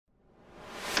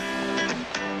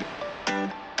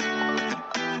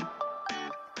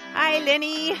Hi,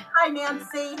 Lenny. Hi,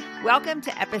 Nancy. Welcome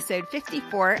to episode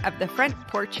 54 of the Front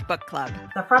Porch Book Club.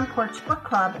 The Front Porch Book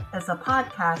Club is a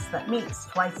podcast that meets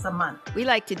twice a month. We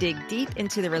like to dig deep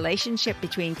into the relationship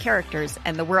between characters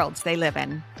and the worlds they live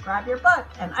in. Grab your book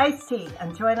and iced tea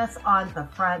and join us on the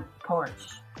Front Porch.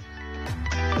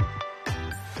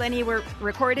 Lenny, we're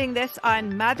recording this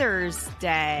on Mother's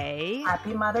Day.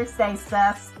 Happy Mother's Day,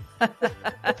 sis.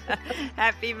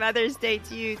 Happy Mother's Day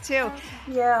to you, too.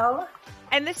 Thank you.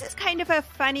 And this is kind of a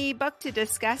funny book to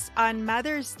discuss on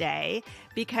Mother's Day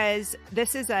because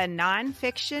this is a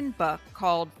nonfiction book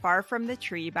called Far from the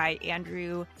Tree by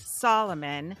Andrew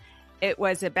Solomon. It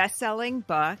was a best-selling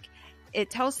book. It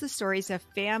tells the stories of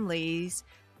families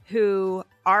who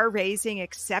are raising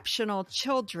exceptional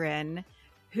children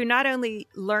who not only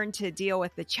learn to deal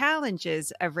with the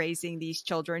challenges of raising these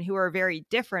children who are very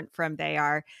different from they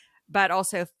are, but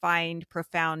also find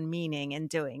profound meaning in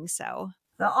doing so.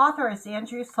 The author is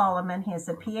Andrew Solomon. He has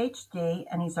a PhD,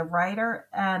 and he's a writer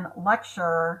and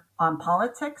lecturer on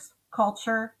politics,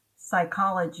 culture,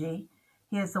 psychology.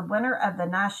 He is the winner of the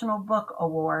National Book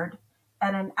Award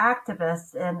and an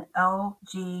activist in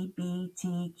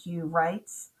LGBTQ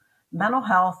rights, mental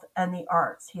health, and the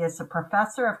arts. He is a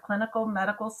professor of clinical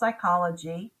medical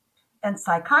psychology and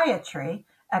psychiatry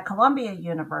at Columbia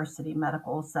University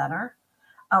Medical Center,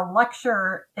 a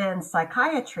lecturer in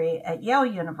psychiatry at Yale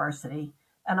University,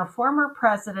 and a former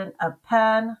president of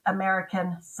PEN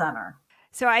American Center.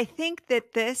 So I think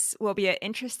that this will be an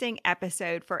interesting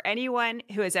episode for anyone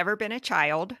who has ever been a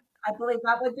child. I believe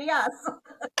that would be us.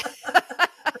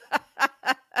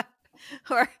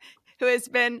 Or who has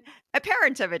been a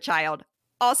parent of a child.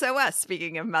 Also us,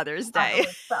 speaking of Mother's Day.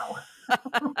 So.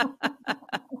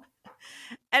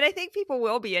 And I think people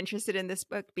will be interested in this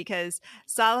book because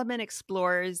Solomon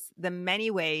explores the many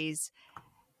ways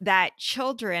that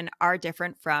children are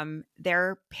different from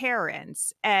their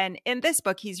parents. And in this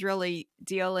book, he's really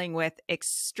dealing with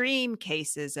extreme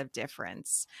cases of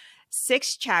difference.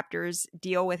 6 chapters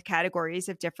deal with categories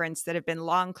of difference that have been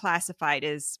long classified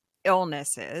as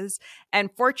illnesses,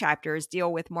 and 4 chapters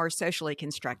deal with more socially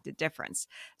constructed difference.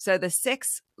 So the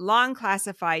 6 long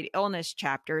classified illness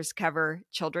chapters cover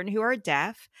children who are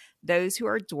deaf, those who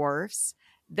are dwarfs,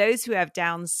 those who have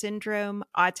Down syndrome,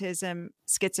 autism,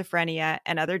 schizophrenia,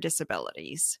 and other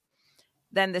disabilities.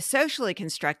 Then the socially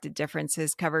constructed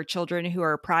differences cover children who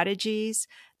are prodigies,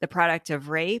 the product of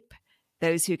rape,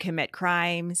 those who commit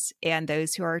crimes, and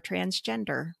those who are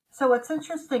transgender. So what's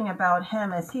interesting about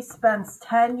him is he spends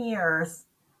 10 years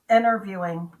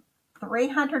interviewing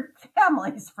 300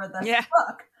 families for this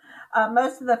book.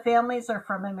 Most of the families are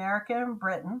from America and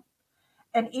Britain.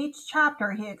 And each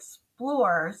chapter he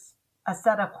explores a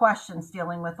set of questions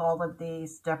dealing with all of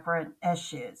these different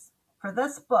issues. For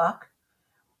this book,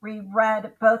 we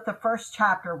read both the first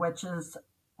chapter, which is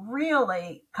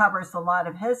really covers a lot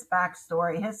of his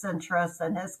backstory, his interests,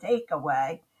 and his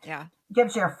takeaway. Yeah.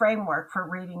 Gives you a framework for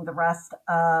reading the rest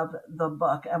of the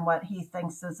book and what he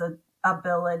thinks is an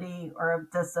ability or a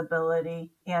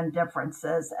disability and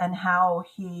differences, and how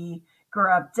he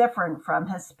grew up different from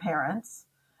his parents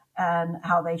and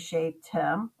how they shaped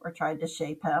him or tried to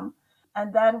shape him.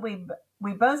 And then we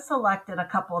both selected a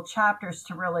couple of chapters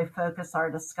to really focus our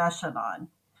discussion on.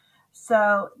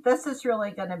 So this is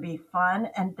really going to be fun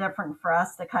and different for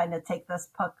us to kind of take this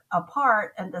book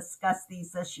apart and discuss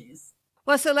these issues.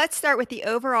 Well, so let's start with the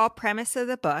overall premise of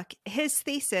the book. His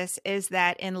thesis is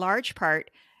that in large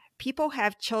part, people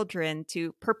have children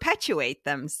to perpetuate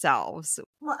themselves.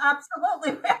 Well,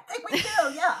 absolutely. I think we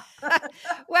do, yeah.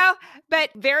 Well,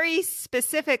 but very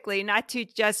specifically, not to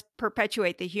just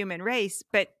perpetuate the human race,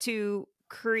 but to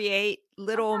create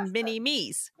little mini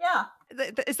me's. Yeah.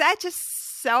 Is that just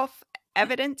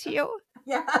self-evident to you?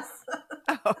 Yes.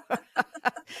 Oh.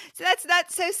 So that's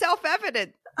not so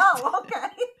self-evident. Oh, okay.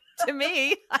 To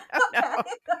me. I don't know.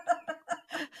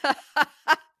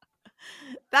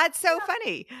 That's so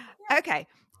funny. Yeah. Okay.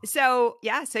 So,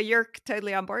 so you're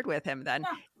totally on board with him then.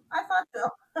 Yeah, I thought so.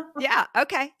 Yeah.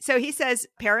 Okay. So he says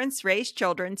parents raise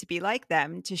children to be like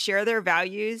them, to share their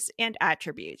values and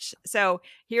attributes. So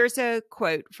here's a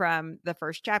quote from the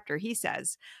first chapter. He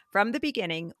says, "From the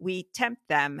beginning, we tempt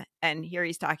them," and here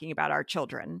he's talking about our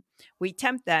children, "we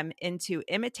tempt them into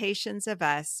imitations of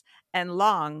us and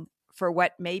long for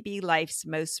what may be life's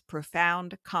most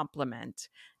profound compliment.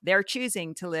 They're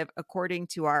choosing to live according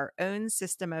to our own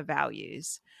system of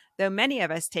values. Though many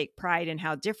of us take pride in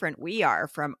how different we are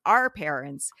from our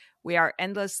parents, we are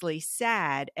endlessly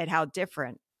sad at how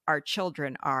different our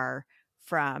children are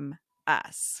from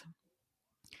us."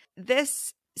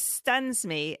 This stuns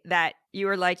me that you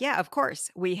were like, yeah, of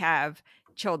course we have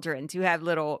children to have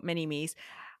little mini-me's.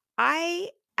 I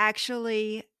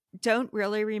actually don't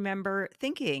really remember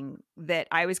thinking that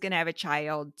I was going to have a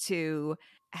child to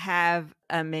have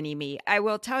a mini me. I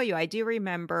will tell you, I do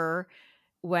remember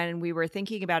when we were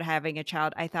thinking about having a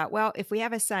child, I thought, well, if we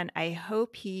have a son, I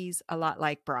hope he's a lot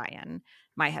like Brian,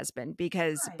 my husband,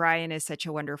 because Right. Brian is such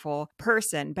a wonderful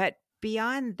person. But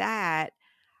beyond that,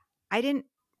 I didn't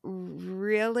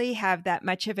really have that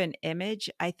much of an image,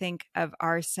 I think, of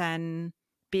our son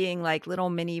being like little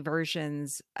mini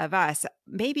versions of us.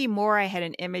 Maybe more, I had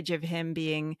an image of him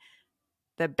being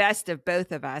the best of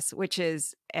both of us, which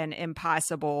is an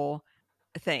impossible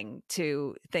thing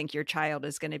to think your child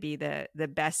is going to be the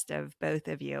best of both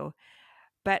of you.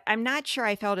 But I'm not sure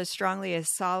I felt as strongly as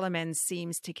Solomon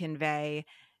seems to convey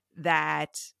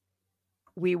that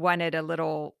we wanted a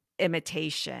little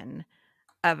imitation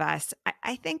of us.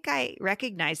 I think I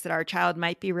recognized that our child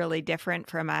might be really different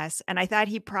from us. And I thought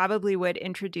he probably would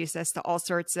introduce us to all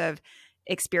sorts of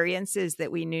experiences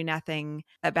that we knew nothing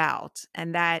about.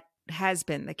 And that has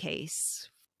been the case.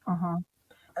 Hmm.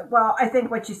 Well, I think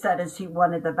what you said is he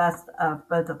wanted the best of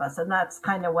both of us. And that's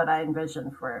kind of what I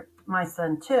envisioned for my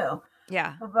son, too.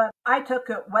 Yeah. But I took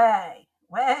it way,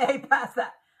 way past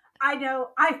that.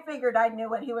 I figured I knew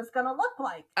what he was going to look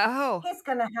like. Oh, He's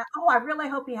going to have, oh, I really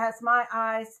hope he has my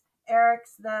eyes,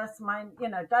 Eric's this, mine, da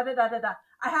da da da da.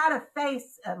 I had a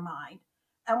face in mind.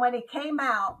 And when he came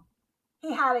out,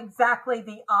 he had exactly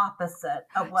the opposite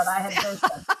of what I had visioned.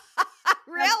 And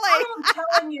really? I am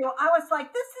telling you, I was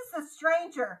like, this is a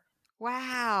stranger.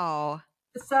 Wow.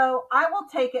 So I will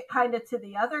take it kind of to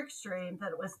the other extreme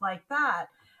that it was like that.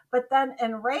 But then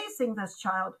in raising this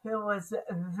child who was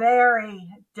very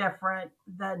different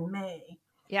than me,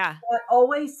 Yeah. it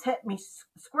always hit me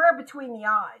square between the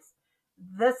eyes.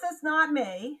 This is not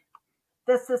me.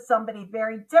 This is somebody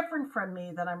very different from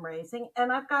me that I'm raising.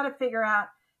 And I've got to figure out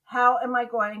how am I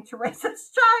going to raise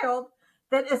this child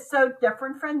that is so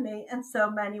different from me in so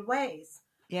many ways.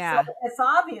 So Yeah. it's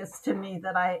obvious to me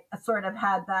that I sort of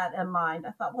had that in mind.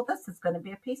 I thought, well, this is going to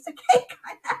be a piece of cake.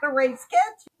 I know how to raise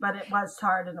kids. But it was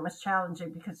hard and it was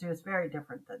challenging because he was very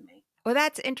different than me. Well,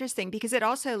 that's interesting because it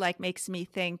also like makes me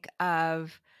think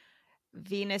of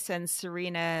Venus and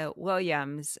Serena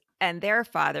Williams and their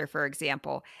father, for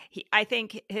example. I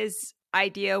think his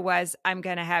idea was I'm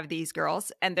going to have these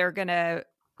girls and they're going to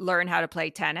learn how to play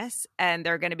tennis and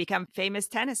they're going to become famous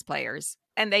tennis players.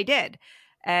 And they did.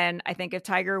 And I think of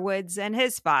Tiger Woods and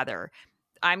his father.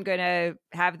 I'm going to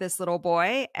have this little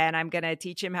boy and I'm going to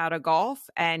teach him how to golf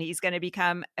and he's going to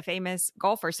become a famous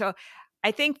golfer. So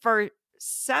I think for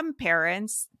some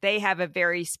parents, they have a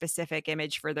very specific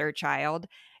image for their child.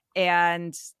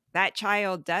 And that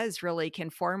child does really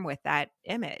conform with that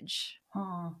image.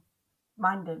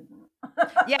 Mine didn't.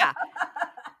 Yeah.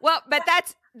 Well, but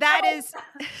that Oh, is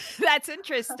that's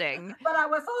interesting. but I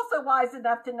was also wise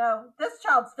enough to know this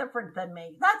child's different than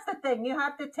me. That's the thing. You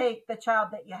have to take the child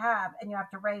that you have and you have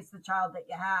to raise the child that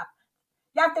you have.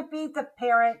 You have to be the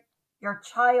parent your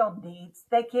child needs.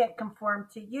 They can't conform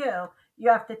to you. You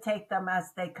have to take them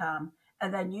as they come.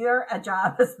 And then your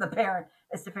job as the parent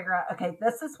is to figure out, okay,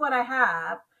 this is what I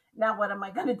have. Now, what am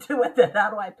I going to do with it?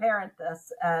 How do I parent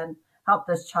this and help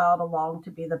this child along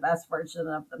to be the best version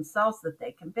of themselves that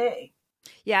they can be?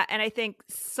 Yeah. And I think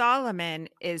Solomon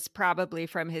is probably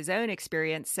from his own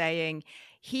experience saying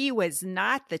he was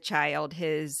not the child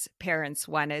his parents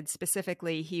wanted.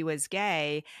 Specifically, he was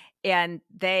gay, and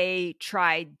they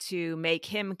tried to make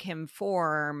him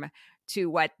conform to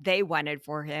what they wanted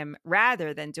for him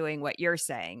rather than doing what you're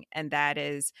saying. And that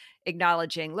is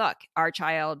acknowledging, look, our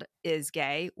child is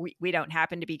gay. We don't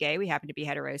happen to be gay. We happen to be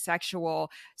heterosexual.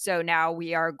 So now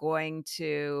we are going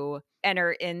to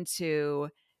enter into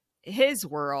his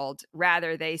world.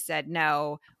 Rather, they said,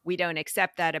 no, we don't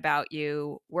accept that about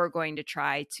you. We're going to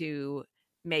try to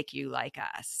make you like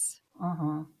us.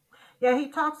 Mm-hmm. Yeah, he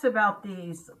talks about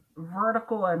these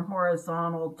vertical and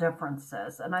horizontal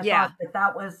differences, and I thought Yeah.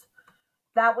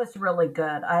 that was really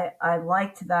good. I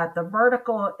liked that. The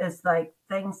vertical is like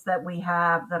things that we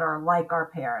have that are like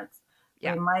our parents.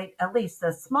 Yeah. They might, at least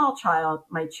a small child,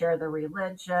 might share their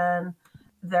religion,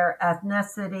 their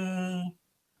ethnicity,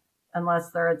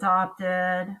 unless they're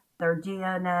adopted, their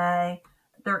DNA.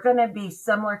 They're going to be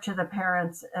similar to the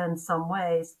parents in some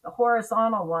ways. The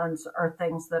horizontal ones are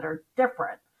things that are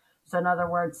different. So, in other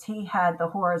words, he had the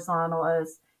horizontal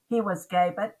as he was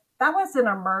gay, but that was an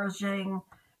emerging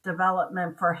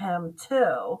development for him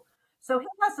too. So he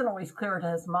wasn't always clear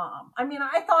to his mom. I mean,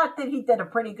 I thought that he did a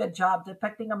pretty good job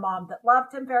depicting a mom that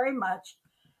loved him very much,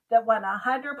 that went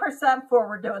 100%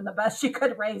 forward doing the best she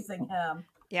could raising him,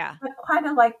 Yeah. but kind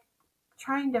of like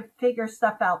trying to figure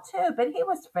stuff out too, but he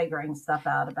was figuring stuff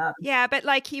out about him. Yeah, but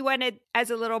like he wanted,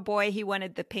 as a little boy, he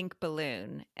wanted the pink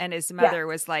balloon. And his Yeah. mother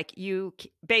was like,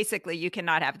 basically, you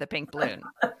cannot have the pink balloon.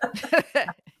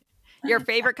 Your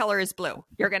favorite color is blue.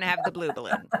 You're going to have the blue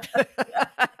balloon. Yeah.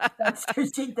 That's true.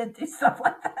 She did do stuff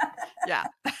like that. Yeah.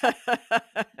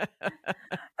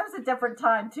 It was a different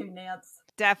time too, Nance.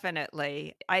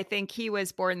 Definitely. I think he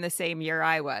was born the same year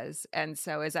I was. And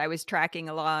so as I was tracking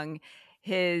along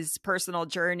his personal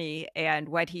journey, and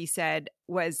what he said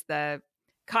was the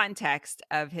context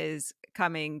of his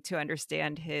coming to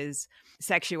understand his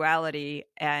sexuality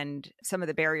and some of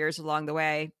the barriers along the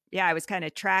way. Yeah, I was kind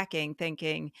of tracking,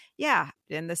 thinking, yeah,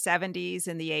 in the 70s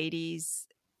and the 80s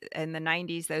and the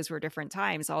 90s, those were different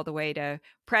times, all the way to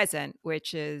present,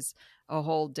 which is a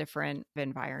whole different Yeah,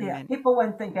 environment. people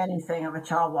wouldn't think anything of a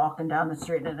child walking down the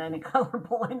street in any color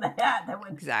pulling the hat. They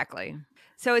wouldn't. Exactly.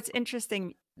 So it's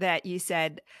interesting that you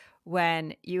said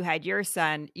when you had your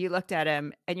son, you looked at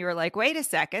him and you were like, wait a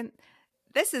second,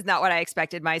 this is not what I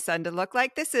expected my son to look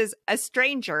like. This is a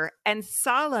stranger. And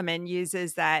Solomon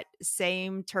uses that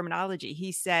same terminology.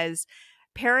 He says,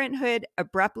 parenthood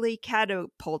abruptly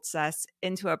catapults us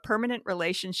into a permanent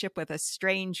relationship with a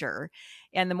stranger.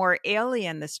 And the more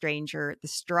alien the stranger, the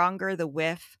stronger the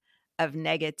whiff of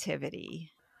negativity.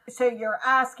 So you're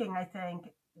asking, I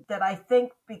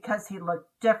think because he looked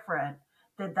different,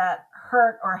 did that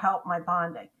hurt or help my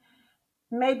bonding?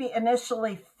 Maybe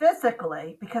initially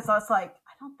physically, because I was like,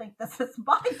 I don't think this is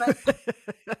mine, but it's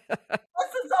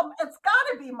got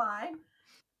to be mine.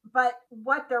 But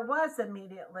what there was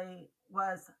immediately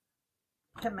was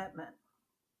commitment.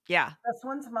 Yeah. This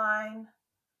one's mine.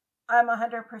 I'm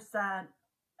 100%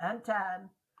 and 10,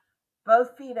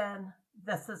 both feet in.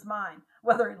 This is mine.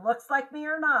 Whether he looks like me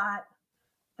or not,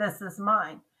 this is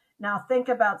mine. Now think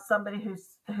about somebody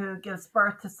who gives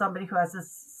birth to somebody who has a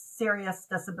serious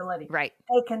disability. Right.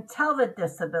 They can tell the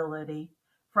disability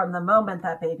from the moment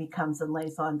that baby comes and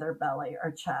lays on their belly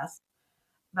or chest.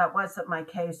 That wasn't my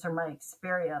case or my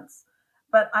experience,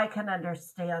 but I can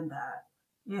understand that.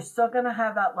 You're still going to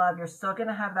have that love. You're still going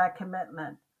to have that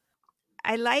commitment.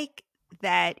 I like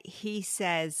that he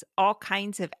says all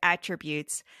kinds of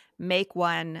attributes make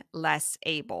one less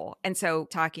able. And so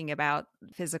talking about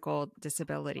physical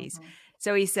disabilities. Mhm.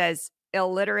 So he says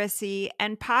illiteracy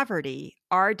and poverty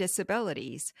are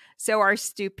disabilities. So are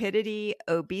stupidity,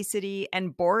 obesity,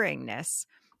 and boringness.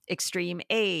 Extreme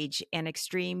age and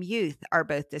extreme youth are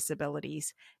both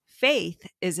disabilities. Faith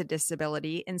is a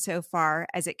disability insofar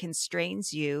as it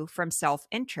constrains you from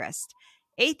self-interest.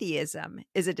 Atheism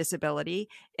is a disability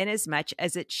inasmuch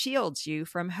as it shields you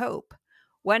from hope.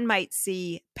 One might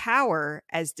see power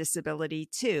as disability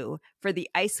too, for the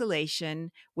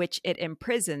isolation which it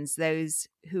imprisons those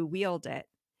who wield it.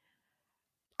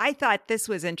 I thought this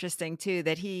was interesting too,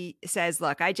 that he says,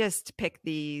 look, I just picked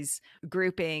these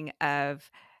grouping of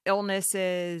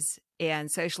illnesses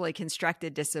and socially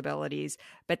constructed disabilities,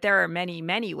 but there are many,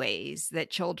 many ways that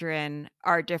children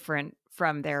are different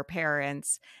from their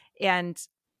parents, and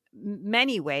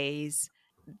many ways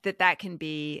that can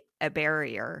be a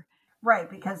barrier. Right,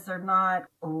 because they're not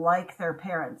like their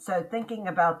parents. So thinking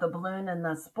about the balloon and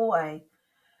this boy,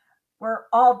 we're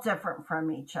all different from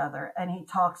each other. And he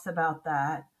talks about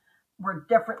that. We're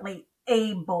differently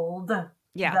abled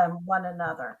than one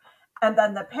another. And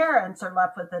then the parents are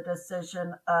left with the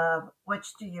decision of which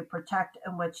do you protect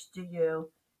and which do you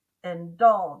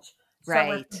indulge. Right. So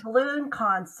with the balloon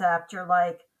concept, you're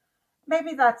like,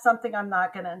 maybe that's something I'm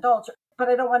not going to indulge, but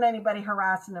I don't want anybody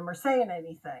harassing him or saying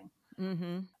anything.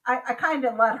 Mm-hmm. I kind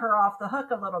of let her off the hook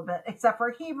a little bit, except for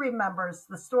he remembers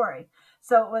the story.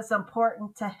 So it was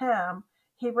important to him.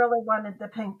 He really wanted the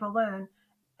pink balloon.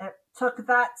 It took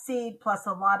that seed plus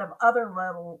a lot of other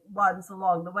little ones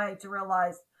along the way to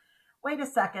realize, wait a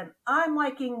second, I'm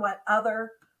liking what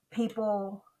other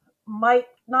people might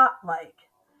not like.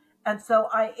 And so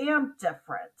I am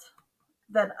different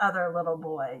than other little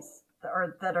boys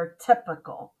that are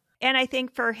typical. And I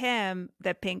think for him,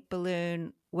 the pink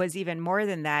balloon was even more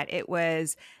than that. It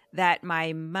was that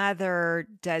my mother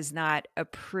does not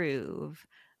approve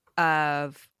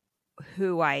of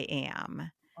who I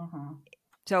am. Mm-hmm.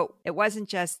 So it wasn't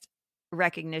just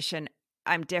recognition,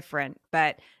 I'm different,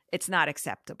 but it's not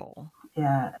acceptable.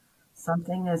 Yeah,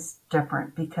 something is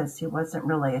different because he wasn't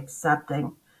really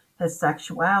accepting his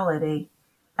sexuality.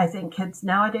 I think kids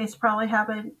nowadays probably have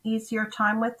an easier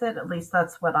time with it. At least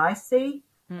that's what I see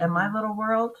in my little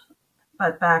world.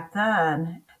 But back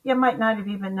then, you might not have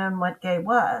even known what gay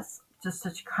was, just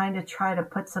to kind of try to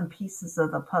put some pieces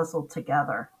of the puzzle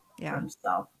together for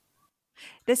himself.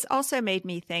 This also made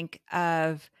me think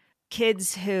of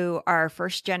kids who are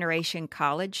first generation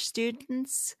college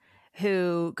students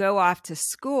who go off to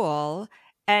school.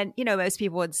 And, most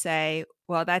people would say,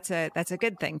 well, that's a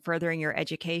good thing, furthering your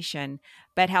education,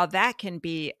 but how that can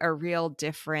be a real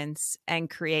difference and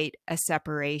create a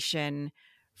separation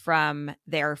from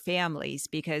their families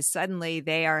because suddenly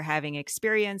they are having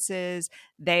experiences,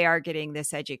 they are getting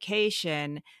this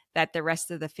education that the rest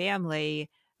of the family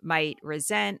might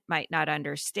resent, might not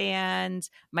understand,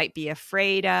 might be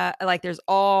afraid of. Like there's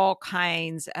all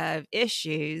kinds of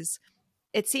issues.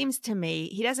 It seems to me,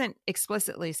 he doesn't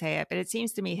explicitly say it, but it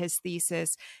seems to me his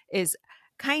thesis is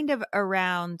kind of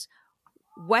around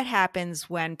what happens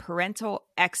when parental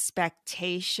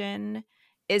expectation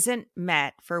isn't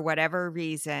met for whatever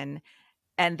reason,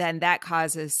 and then that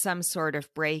causes some sort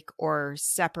of break or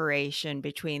separation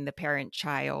between the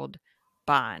parent-child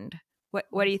bond.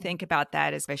 What do you think about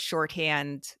that as a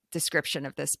shorthand description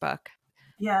of this book?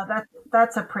 Yeah,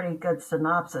 that's a pretty good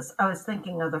synopsis. I was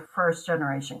thinking of the first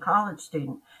generation college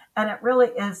student, and it really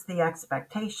is the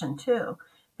expectation too,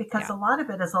 because Yeah. a lot of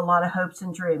it is a lot of hopes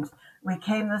and dreams. We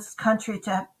came this country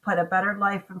to put a better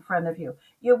life in front of you.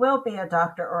 You will be a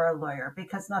doctor or a lawyer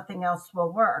because nothing else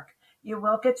will work. You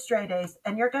will get straight A's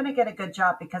and you're going to get a good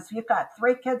job because you've got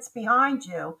three kids behind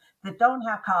you that don't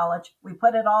have college. We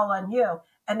put it all on you.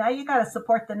 And now you got to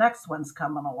support the next ones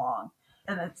coming along.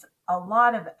 And it's a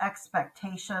lot of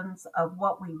expectations of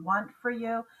what we want for you.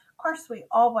 Of course, we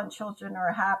all want children who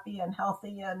are happy and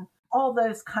healthy and all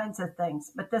those kinds of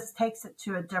things, but this takes it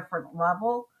to a different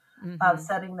level of Mm-hmm.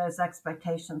 setting those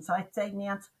expectations. So I'd say,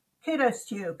 Nance, kudos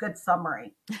to you. Good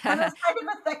summary. Because it's kind of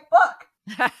a thick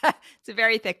book. It's a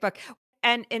very thick book.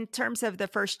 And in terms of the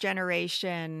first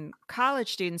generation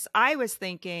college students, I was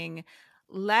thinking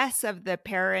less of the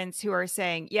parents who are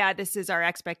saying, yeah, this is our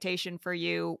expectation for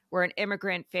you. We're an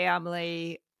immigrant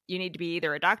family. You need to be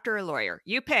either a doctor or a lawyer.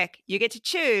 You pick, you get to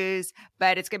choose,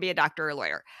 but it's going to be a doctor or a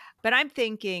lawyer. But I'm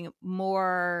thinking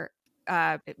more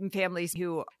families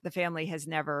who the family has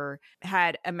never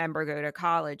had a member go to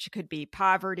college. Could be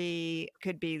poverty,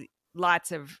 could be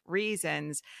lots of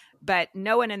reasons, but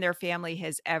no one in their family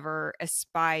has ever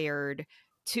aspired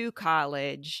to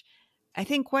college. I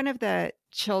think one of the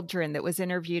children that was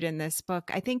interviewed in this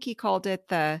book, I think he called it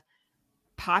the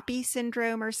poppy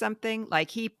syndrome or something.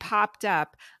 Like he popped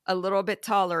up a little bit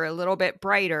taller, a little bit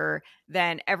brighter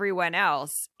than everyone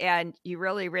else. And you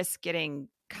really risk getting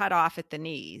cut off at the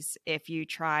knees if you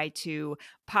try to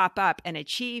pop up and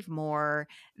achieve more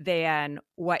than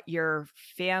what your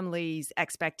family's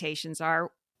expectations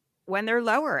are when they're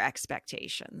lower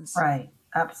expectations. Right.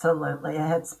 Absolutely. It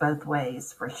hits both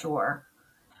ways for sure.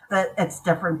 That it's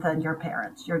different than your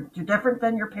parents. You're different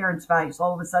than your parents' values.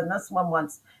 All of a sudden, this one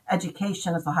wants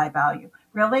education as a high value.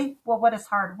 Really? Well, what is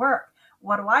hard work?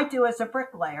 What do I do as a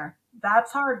bricklayer?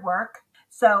 That's hard work.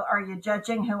 So, are you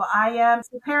judging who I am?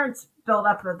 So parents build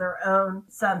up with their own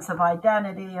sense of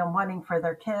identity and wanting for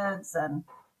their kids, and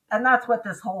that's what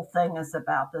this whole thing is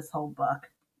about. This whole book.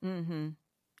 Mm-hmm.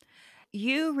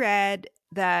 You read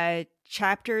the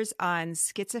chapters on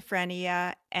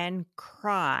schizophrenia and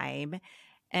crime,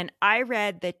 and I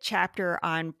read the chapter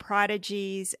on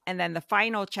prodigies and then the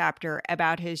final chapter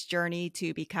about his journey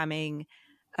to becoming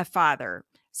a father.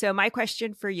 So, my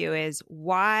question for you is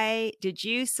why did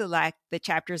you select the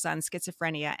chapters on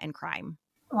schizophrenia and crime?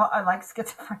 Well, I like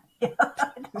schizophrenia.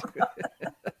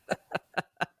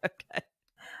 Okay.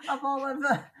 Of all of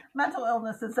the mental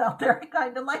illnesses out there, I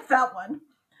kind of like that one.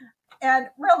 And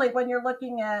really, when you're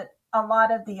looking at a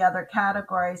lot of the other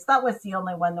categories, that was the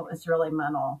only one that was really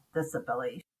mental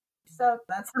disability. So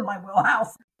that's in my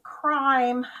wheelhouse.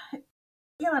 Crime.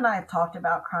 You and I have talked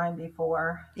about crime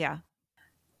before. Yeah.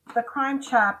 The crime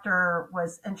chapter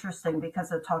was interesting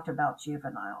because it talked about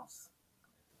juveniles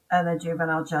and the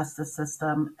juvenile justice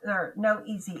system. There are no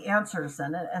easy answers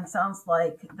in it, and sounds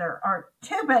like there aren't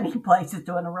too many places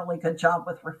doing a really good job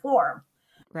with reform.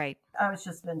 Right. I was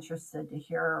just interested to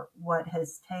hear what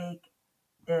his take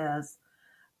is.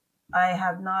 I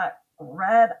have not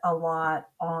read a lot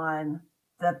on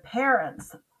the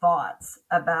parents' thoughts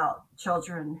about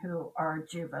children who are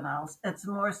juveniles. It's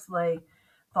mostly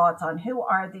thoughts on who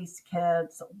are these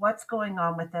kids, what's going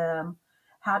on with them,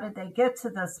 how did they get to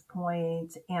this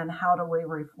point, and how do we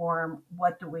reform?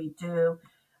 What do we do?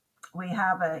 We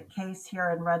have a case here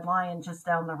in Red Lion just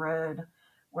down the road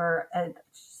where a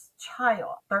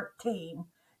child, 13,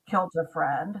 killed a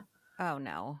friend, Oh,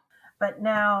 no. but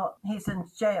now he's in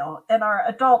jail in our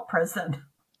adult prison.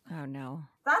 Oh, no.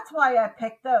 That's why I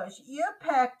picked those. You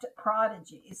picked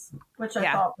Prodigies, which I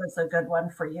Yeah. thought was a good one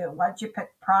for you. Why'd you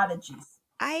pick Prodigies?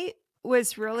 I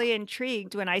was really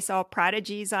intrigued when I saw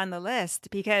prodigies on the list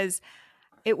because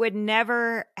It would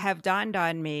never have dawned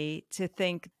on me to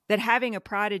think that having a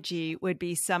prodigy would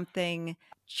be something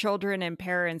children and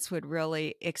parents would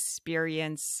really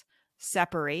experience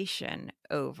separation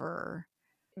over.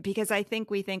 Because I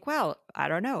think we think, well, I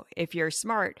don't know, if you're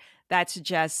smart, that's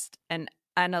just an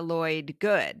unalloyed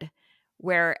good.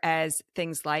 Whereas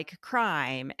things like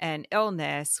crime and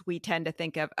illness, we tend to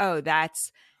think of, oh,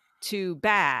 that's too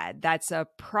bad. That's a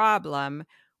problem.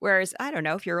 Whereas, I don't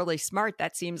know, if you're really smart,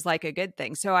 that seems like a good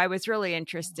thing. So I was really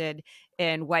interested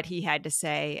in what he had to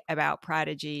say about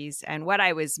prodigies and what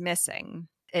I was missing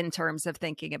in terms of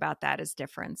thinking about that as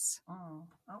difference.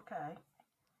 Okay.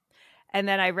 And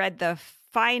then I read the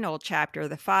final chapter,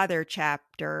 the father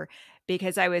chapter,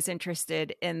 because I was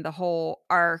interested in the whole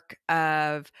arc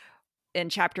of, in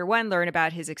chapter 1, learn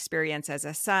about his experience as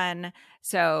a son.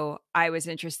 So I was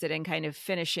interested in kind of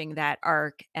finishing that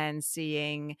arc and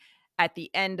seeing at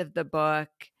the end of the book,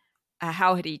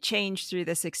 how had he changed through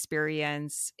this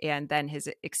experience, and then his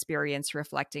experience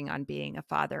reflecting on being a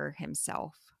father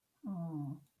himself.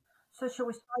 So should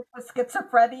we start with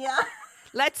schizophrenia?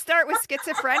 Let's start with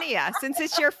schizophrenia, since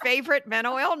it's your favorite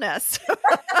mental illness.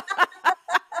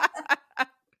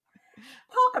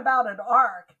 Talk about an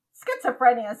arc.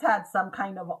 Schizophrenia has had some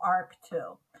kind of arc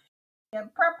too.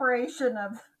 In preparation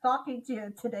of talking to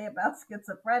you today about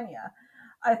schizophrenia,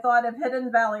 I thought of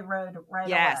Hidden Valley Road right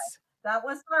away. That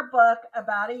was our book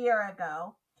about a year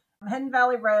ago. Hidden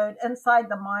Valley Road, Inside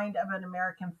the Mind of an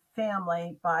American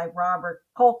Family by Robert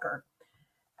Kolker.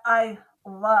 I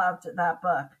loved that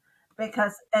book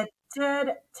because it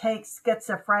did take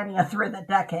schizophrenia through the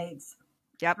decades.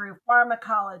 Yep. Through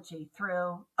pharmacology,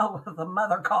 through, the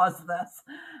mother caused this,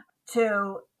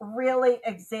 to really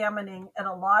examining in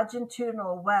a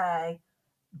longitudinal way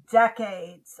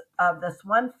decades of this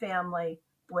one family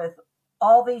with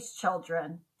all these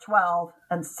children, 12,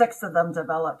 and 6 of them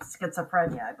developed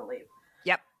schizophrenia, I believe.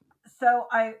 Yep. So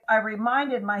I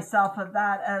reminded myself of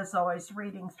that as I was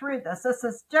reading through this. This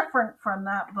is different from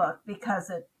that book because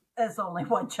it is only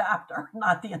one chapter,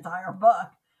 not the entire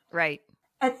book. Right.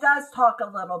 It does talk a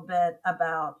little bit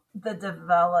about the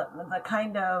development, the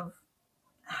kind of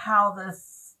how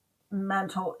this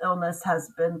mental illness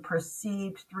has been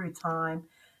perceived through time.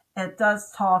 It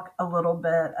does talk a little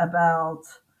bit about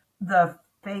the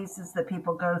phases that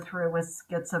people go through with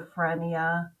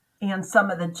schizophrenia and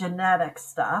some of the genetic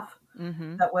stuff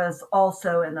that was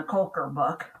also in the Kolker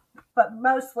book. But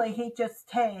mostly he just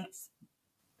takes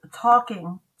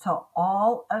talking to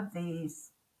all of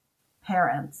these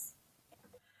parents.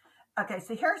 Okay,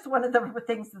 so here's one of the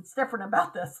things that's different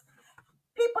about this.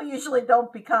 People usually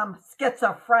don't become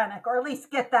schizophrenic, or at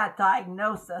least get that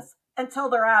diagnosis, until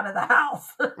they're out of the house.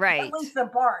 Right. At least in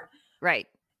part. Right.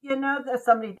 You know, there's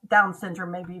somebody Down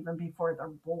syndrome maybe even before they're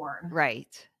born.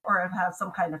 Right. Or have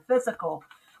some kind of physical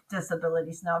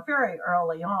disabilities now very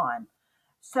early on.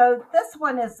 So this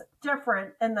one is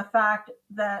different in the fact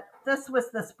that this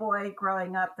was this boy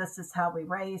growing up. This is how we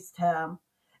raised him.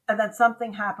 And then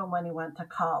something happened when he went to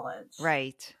college.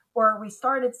 Right. Or we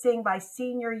started seeing by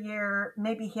senior year,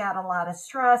 maybe he had a lot of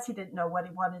stress. He didn't know what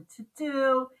he wanted to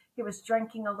do. He was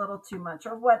drinking a little too much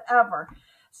or whatever.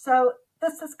 So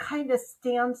this is kind of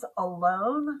stands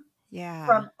alone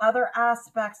from other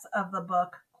aspects of the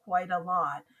book quite a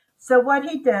lot. So what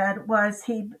he did was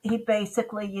he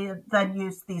basically then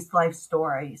used these life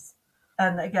stories.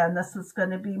 And again, this is going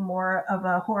to be more of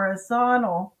a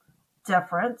horizontal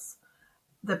difference.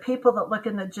 The people that look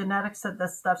in the genetics of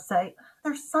this stuff say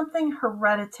there's something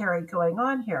hereditary going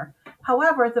on here.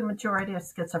 However, the majority of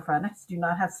schizophrenics do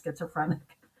not have schizophrenic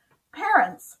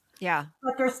parents. Yeah.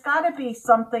 But there's got to be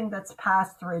something that's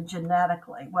passed through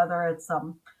genetically, whether it's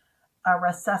a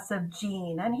recessive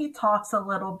gene. And he talks a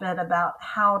little bit about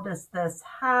how does this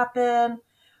happen?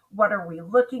 What are we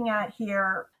looking at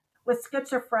here? With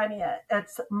schizophrenia,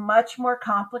 it's much more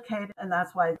complicated, and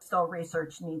that's why still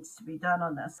research needs to be done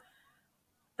on this.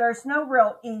 There's no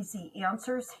real easy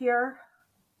answers here.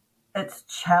 It's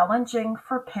challenging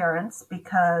for parents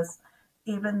because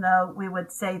even though we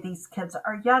would say these kids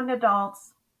are young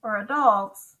adults or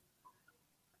adults,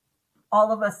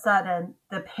 all of a sudden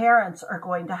the parents are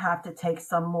going to have to take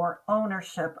some more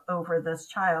ownership over this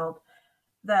child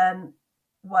than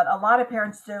what a lot of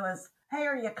parents do is, hey,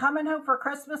 are you coming home for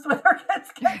Christmas with our kids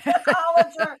get to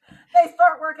college? Or they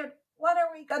start working, when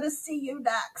are we going to see you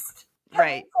next? Can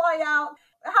we fly out?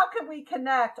 How can we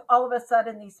connect? All of a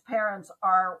sudden, these parents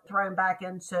are thrown back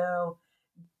into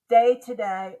day to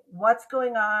day. What's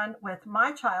going on with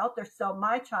my child? They're still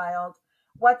my child.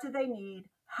 What do they need?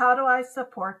 How do I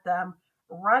support them?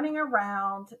 Running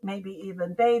around, maybe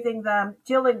even bathing them,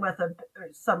 dealing with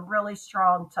some really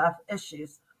strong, tough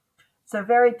issues. So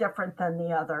very different than the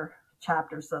other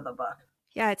chapters of the book.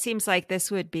 Yeah, it seems like this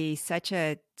would be such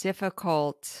a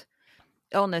difficult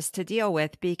illness to deal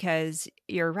with because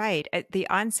you're right. At the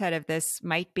onset of this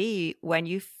might be when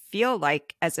you feel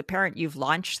like, as a parent, you've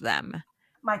launched them.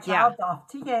 My Yeah. child's off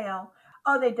to Yale.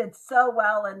 Oh, they did so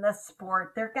well in this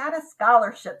sport. They got a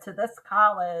scholarship to this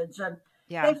college. And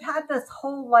Yeah. they've had this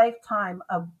whole lifetime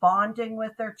of bonding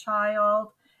with their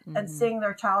child and Hmm. seeing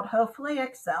their child hopefully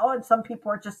excel. And some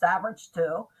people are just average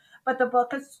too. But the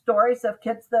book is stories of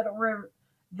kids that were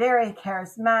very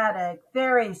charismatic,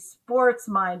 very sports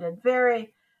minded,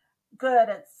 very good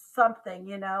at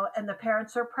something, and the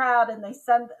parents are proud and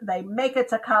they make it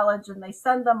to college and they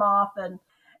send them off, and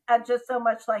just so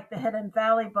much like the Hidden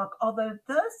Valley book, although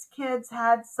those kids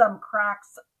had some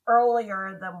cracks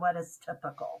earlier than what is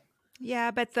typical.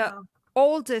 Yeah, but the So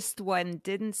oldest one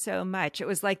didn't so much. It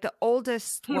was like the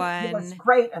oldest he was one.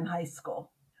 great in high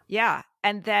school. Yeah.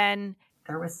 And then,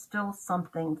 There was still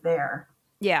something there.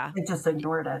 yeah. They just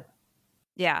ignored it.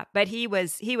 Yeah, but he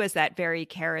was that very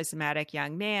charismatic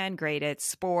young man, great at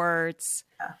sports.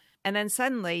 Yeah. And then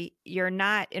suddenly you're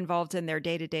not involved in their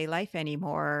day-to-day life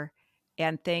anymore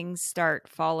and things start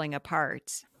falling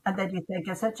apart. And then you think,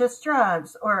 is it just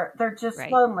drugs, or they're just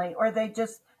Right. lonely, or they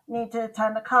just need to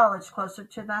attend a college closer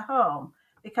to the home?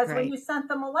 Because when Right. you sent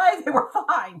them away, they were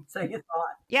fine, so you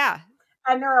thought. Yeah.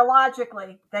 And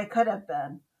neurologically, they could have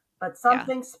been. But Yeah.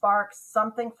 something sparks,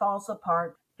 something falls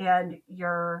apart, and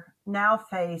you're now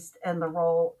faced in the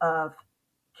role of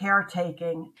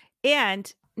caretaking.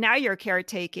 And now you're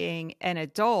caretaking an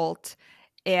adult,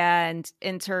 and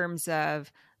in terms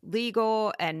of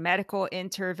legal and medical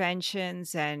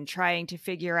interventions and trying to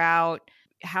figure out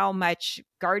how much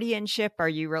guardianship are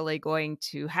you really going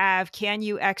to have? Can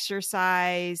you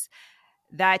exercise?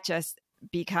 That just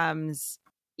becomes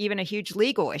even a huge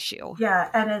legal issue. Yeah,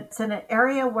 and it's in an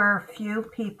area where few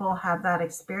people have that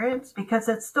experience because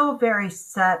it's still very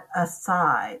set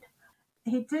aside.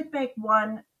 He did make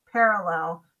one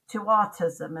parallel to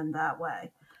autism in that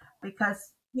way,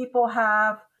 because people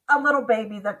have a little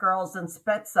baby that girls and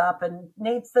spits up and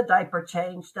needs the diaper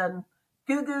changed and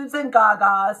goo goos and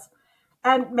gagas,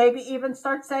 and maybe even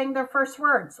start saying their first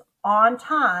words on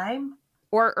time.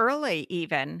 Or early,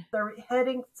 even. They're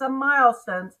hitting some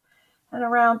milestones. And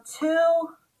around two,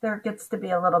 there gets to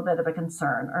be a little bit of a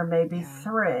concern, or maybe Yeah.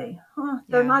 three.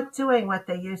 They're Yeah. not doing what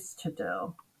they used to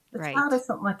do. The child Right.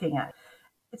 isn't looking at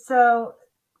it. So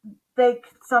they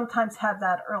sometimes have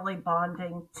that early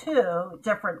bonding too,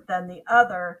 different than the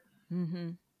other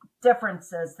Hmm.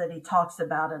 differences that he talks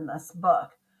about in this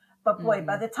book. But boy,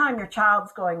 by Hmm. the time your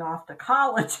child's going off to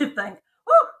college, you think,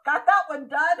 "Oh, got that one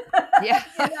done." Yeah.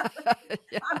 Yeah.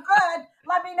 I'm good.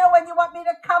 Let me know when you want me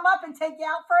to come up and take you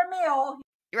out for a meal.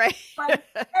 Right. But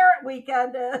parent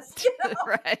weekend is,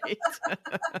 Right.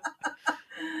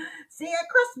 See you at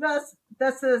Christmas.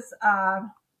 This is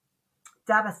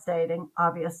devastating,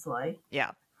 obviously,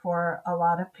 Yeah. for a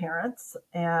lot of parents,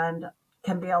 and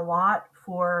can be a lot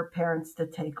for parents to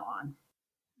take on.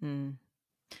 Mm,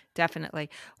 definitely.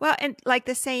 Well, and like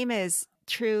the same is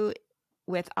true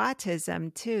with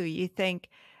autism too. You think,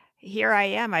 here I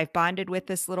am, I've bonded with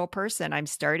this little person. I'm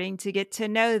starting to get to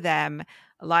know them.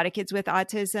 A lot of kids with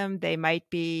autism, they might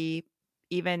be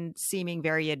even seeming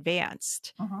very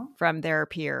advanced Mhm. from their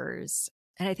peers.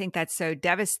 And I think that's so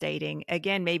devastating.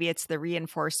 Again, maybe it's the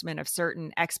reinforcement of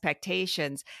certain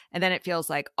expectations. And then it feels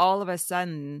like all of a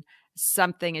sudden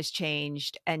something has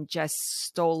changed and just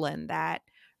stolen that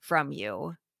from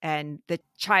you. And the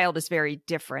child is very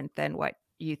different than what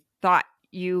you thought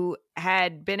you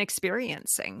had been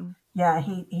experiencing. Yeah,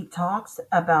 he talks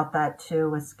about that too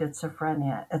with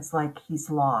schizophrenia. It's like he's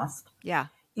lost. Yeah.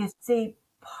 You see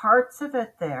parts of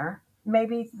it there.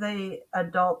 Maybe the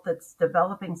adult that's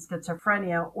developing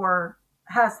schizophrenia or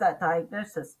has that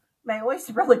diagnosis may always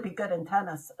really be good in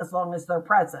tennis as long as they're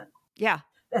present. Yeah.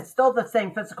 It's still the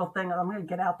same physical thing. I'm going to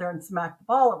get out there and smack the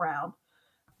ball around.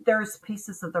 There's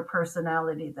pieces of their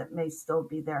personality that may still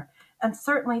be there. And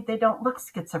certainly they don't look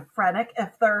schizophrenic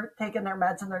if they're taking their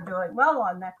meds and they're doing well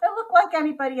on that. They look like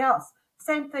anybody else.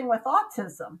 Same thing with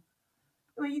autism.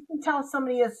 Well, you can tell if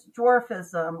somebody has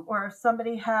dwarfism or if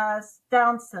somebody has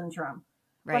Down syndrome.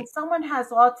 When Right. someone has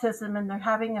autism and they're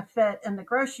having a fit in the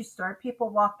grocery store, people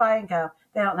walk by and go,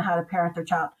 they don't know how to parent their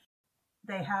child.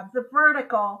 They have the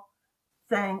vertical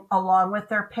thing along with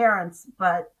their parents,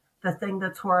 but the thing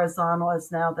that's horizontal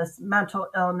is now this mental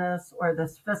illness or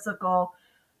this physical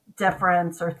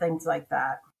difference or things like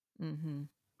that. Hmm.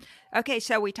 Okay.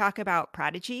 So we talk about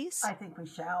prodigies. I think we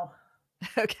shall.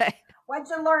 Okay. What'd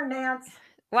you learn, Nance?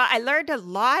 Well, I learned a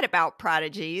lot about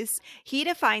prodigies. He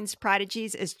defines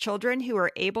prodigies as children who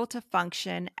are able to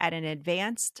function at an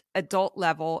advanced adult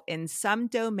level in some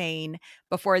domain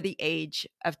before the age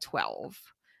of 12.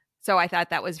 So I thought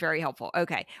that was very helpful.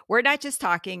 Okay. We're not just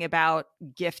talking about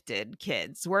gifted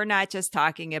kids. We're not just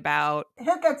talking about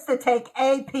Who gets to take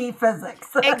AP physics?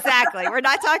 exactly. We're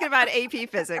not talking about AP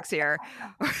physics here.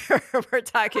 We're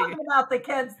talking about the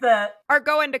kids that are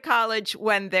going to college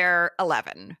when they're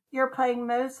 11. You're playing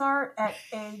Mozart at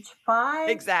age 5.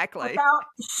 Exactly. Without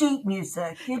sheet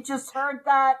music. You just heard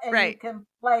that and right. You can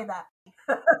play that.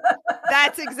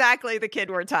 That's exactly the kid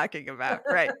we're talking about.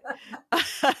 Right.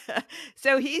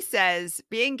 So he says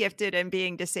being gifted and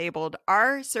being disabled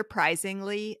are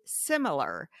surprisingly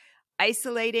similar,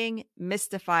 isolating,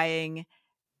 mystifying,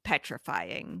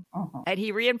 petrifying. And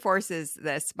he reinforces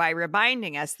this by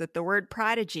reminding us that the word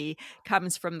prodigy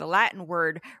comes from the Latin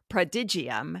word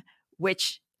prodigium,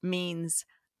 which means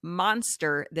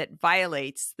monster that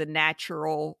violates the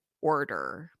natural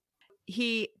order.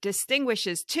 He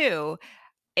distinguishes, too,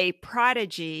 a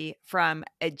prodigy from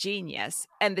a genius.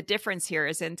 And the difference here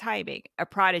is in timing. A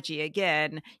prodigy,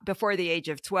 again, before the age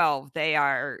of 12, they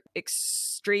are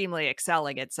extremely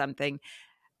excelling at something.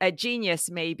 A genius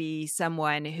may be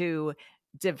someone who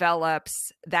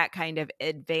develops that kind of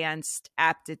advanced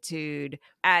aptitude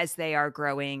as they are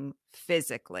growing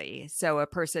physically. So a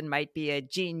person might be a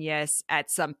genius at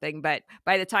something, but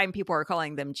by the time people are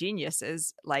calling them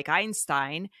geniuses, like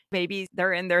Einstein, maybe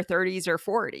they're in their 30s or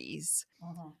 40s.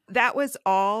 That was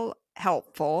all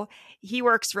helpful. He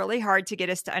works really hard to get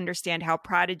us to understand how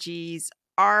prodigies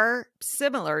are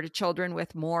similar to children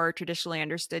with more traditionally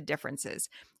understood differences.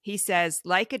 He says,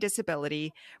 like a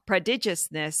disability,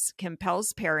 prodigiousness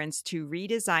compels parents to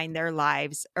redesign their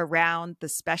lives around the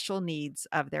special needs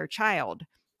of their child.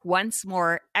 Once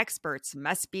more, experts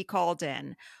must be called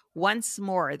in. Once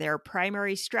more, their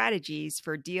primary strategies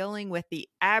for dealing with the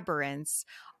aberrance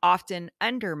often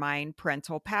undermine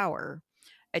parental power.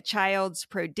 A child's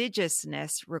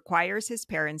prodigiousness requires his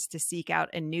parents to seek out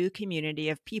a new community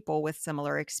of people with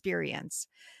similar experience.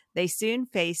 They soon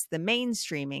face the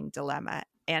mainstreaming dilemma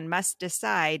and must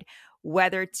decide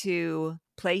whether to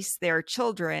place their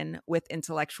children with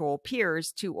intellectual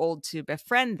peers too old to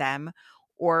befriend them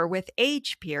or with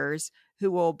age peers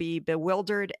who will be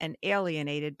bewildered and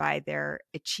alienated by their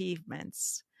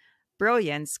achievements.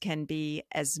 Brilliance can be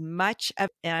as much of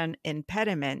an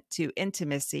impediment to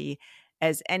intimacy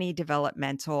as any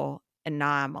developmental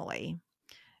anomaly.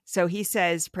 So he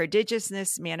says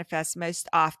prodigiousness manifests most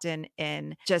often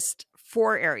in just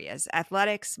 4 areas: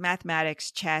 athletics,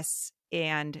 mathematics, chess,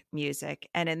 and music.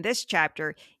 And in this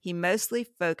chapter, he mostly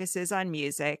focuses on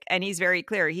music. And he's very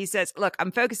clear. He says, look,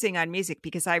 I'm focusing on music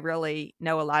because I really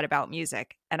know a lot about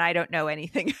music and I don't know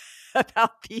anything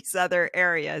about these other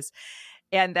areas.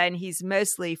 And then he's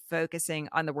mostly focusing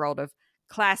on the world of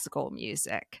classical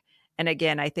music. And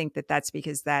again, I think that that's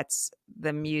because that's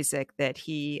the music that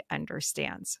he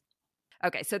understands.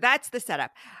 Okay, so that's the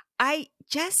setup. I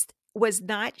just was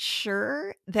not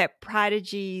sure that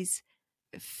prodigies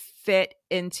fit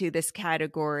into this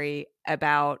category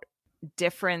about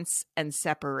difference and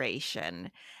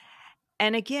separation.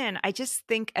 And again, I just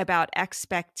think about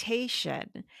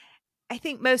expectation. I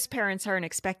think most parents aren't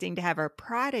expecting to have a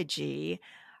prodigy,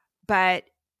 but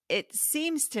it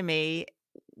seems to me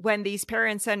when these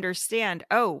parents understand,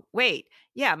 oh, wait,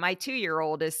 yeah, my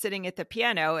 2-year-old is sitting at the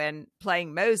piano and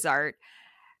playing Mozart,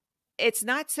 it's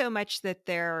not so much that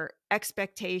their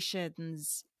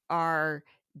expectations are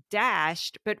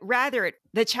dashed, but rather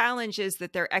the challenge is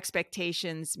that their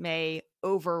expectations may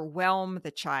overwhelm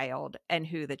the child and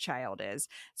who the child is.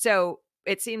 So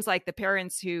it seems like the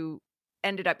parents who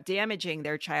ended up damaging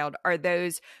their child are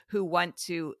those who want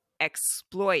to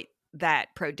exploit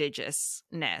that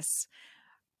prodigiousness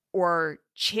or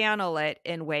channel it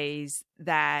in ways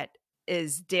that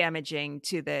is damaging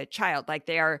to the child. Like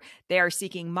they are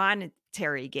seeking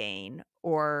monetary gain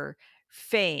or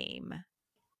fame.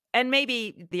 And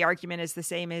maybe the argument is the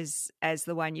same as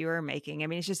the one you were making. I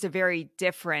mean, it's just a very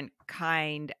different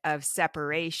kind of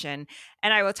separation.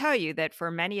 And I will tell you that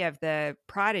for many of the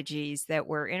prodigies that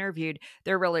were interviewed,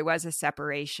 there really was a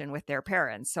separation with their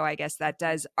parents. So I guess that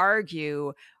does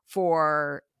argue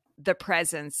for the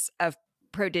presence of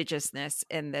prodigiousness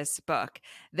in this book,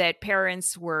 that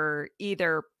parents were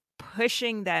either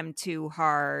pushing them too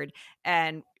hard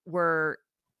and were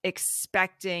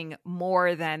expecting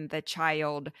more than the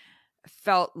child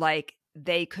felt like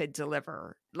they could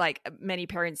deliver. Like many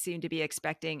parents seem to be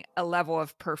expecting a level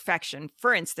of perfection.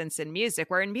 For instance, in music,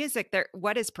 where in music,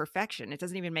 what is perfection? It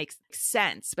doesn't even make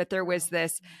sense. But there was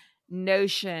this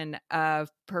notion of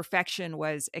perfection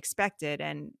was expected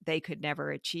and they could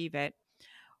never achieve it.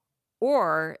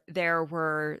 Or there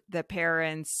were the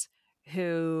parents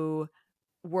who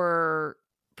were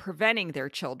preventing their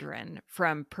children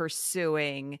from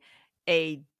pursuing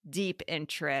a deep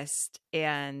interest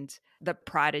and the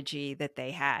prodigy that they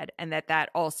had, and that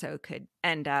also could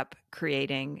end up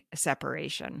creating a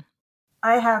separation.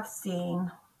 I have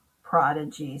seen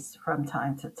prodigies from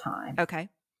time to time. Okay.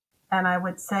 And I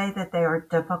would say that they are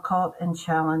difficult and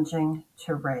challenging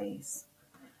to raise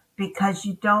because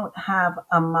you don't have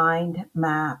a mind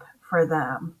map for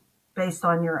them based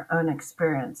on your own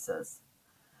experiences.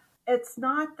 It's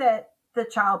not that the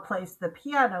child plays the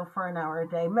piano for an hour a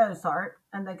day, Mozart,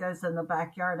 and then goes in the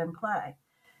backyard and play.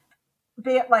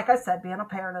 Like I said, being a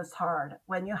parent is hard.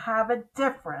 When you have a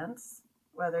difference,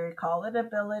 whether you call it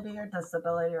ability or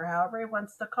disability or however he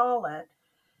wants to call it,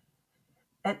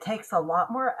 it takes a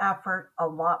lot more effort, a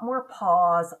lot more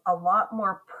pause, a lot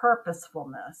more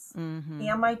purposefulness. Mm-hmm.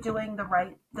 Am I doing the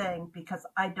right thing because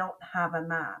I don't have a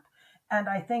map? And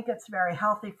I think it's very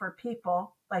healthy for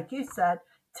people, like you said,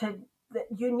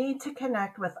 you need to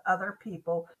connect with other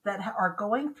people that are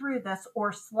going through this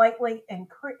or slightly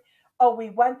increase. Oh,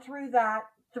 we went through that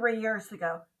 3 years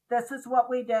ago. This is what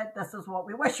we did. This is what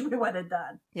we wish we would have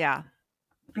done. Yeah.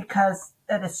 Because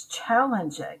it is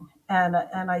challenging, and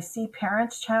I see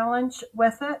parents challenge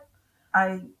with it.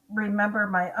 I remember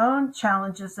my own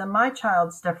challenges and my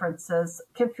child's differences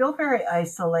can feel very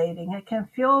isolating. It can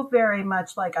feel very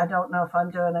much like I don't know if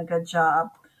I'm doing a good job.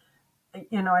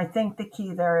 I think the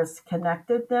key there is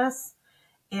connectedness,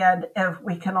 and if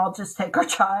we can all just take our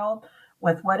child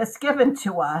with what is given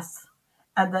to us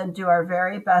and then do our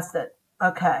very best at,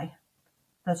 okay,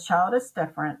 this child is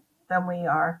different than we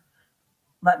are.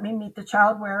 Let me meet the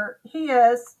child where he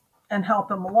is and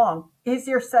help him along.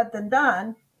 Easier said than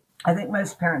done. I think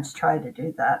most parents try to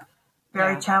do that.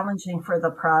 Very challenging for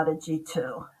the prodigy,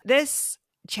 too. This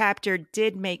chapter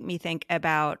did make me think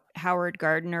about Howard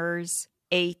Gardner's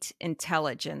 8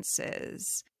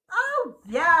 intelligences. Oh,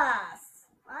 yes.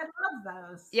 I love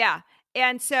those. Yeah.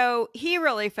 And so he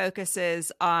really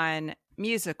focuses on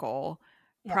musical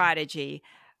prodigy,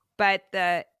 but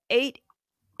the 8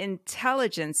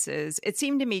 intelligences, it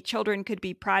seemed to me children could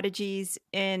be prodigies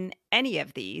in any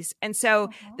of these. And so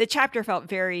the chapter felt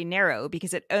very narrow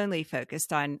because it only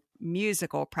focused on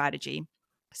musical prodigy.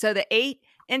 So the 8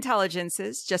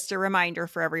 intelligences, just a reminder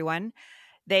for everyone,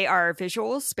 they are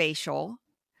visual spatial,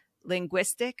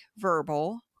 linguistic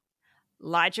verbal,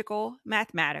 logical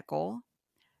mathematical,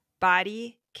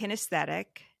 body kinesthetic,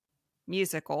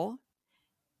 musical,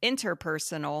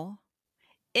 interpersonal,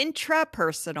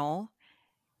 intrapersonal,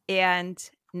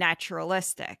 and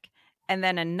naturalistic. And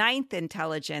then a 9th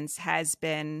intelligence has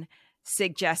been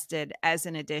suggested as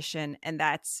an addition, and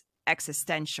that's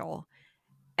existential.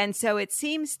 And so it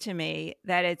seems to me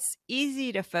that it's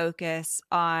easy to focus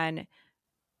on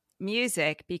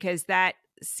music because that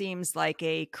seems like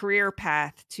a career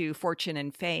path to fortune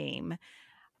and fame,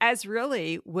 as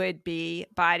really would be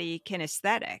body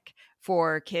kinesthetic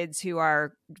for kids who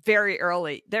are very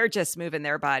early. They're just moving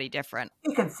their body different.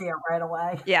 You can see it right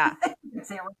away. Yeah. You can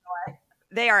see it right away.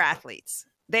 They are athletes.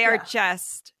 They are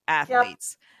just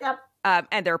athletes. Yep.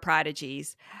 And they're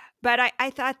prodigies. But I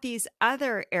thought these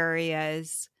other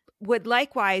areas would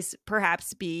likewise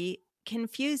perhaps be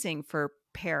confusing for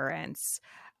parents.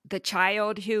 The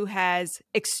child who has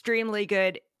extremely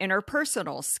good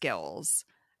interpersonal skills.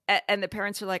 And the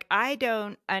parents are like, I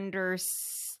don't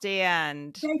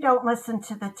understand. They don't listen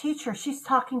to the teacher. She's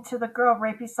talking to the girl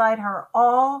right beside her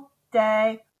all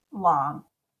day long.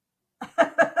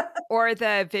 Or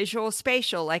the visual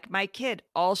spatial, like my kid,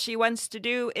 all she wants to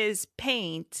do is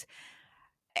paint.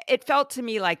 It felt to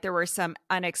me like there were some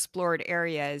unexplored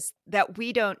areas that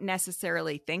we don't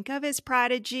necessarily think of as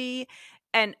prodigy.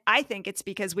 And I think it's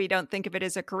because we don't think of it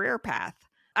as a career path.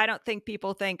 I don't think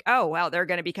people think, oh, well, they're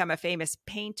going to become a famous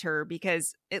painter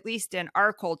because at least in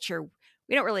our culture,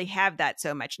 we don't really have that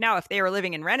so much. Now, if they were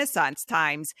living in Renaissance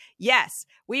times, yes,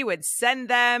 we would send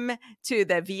them to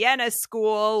the Vienna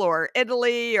school or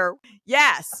Italy or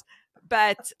yes,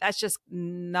 but that's just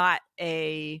not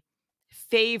a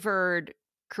favored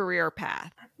career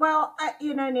path. Well,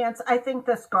 Nance, I think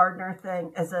this Gardner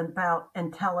thing is about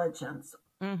intelligence.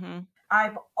 Mm-hmm.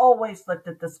 I've always looked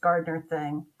at this Gardner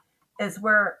thing as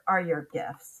where are your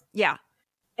gifts? Yeah.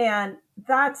 And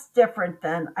that's different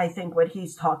than I think what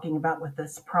he's talking about with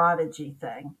this prodigy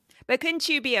thing. But couldn't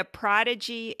you be a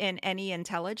prodigy in any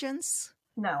intelligence?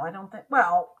 No, I don't think.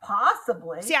 Well,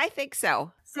 possibly. See, I think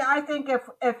so. See, I think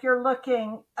if you're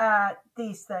looking at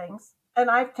these things, and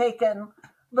I've taken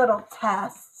little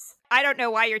tests. I don't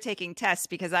know why you're taking tests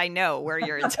because I know where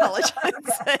your intelligence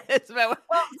is. But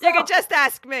Well, you could just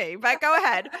ask me, but go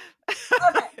ahead.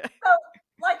 Okay. So,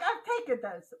 like, I've taken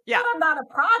those, Yeah. but I'm not a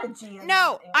prodigy.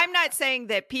 No, I'm not saying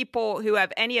that people who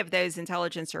have any of those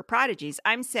intelligence are prodigies.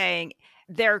 I'm saying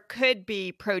there could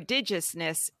be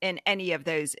prodigiousness in any of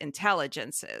those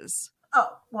intelligences.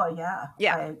 Oh, well, yeah.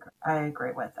 Yeah. I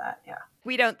agree with that. Yeah.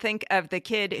 We don't think of the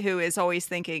kid who is always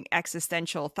thinking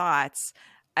existential thoughts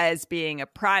as being a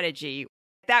prodigy.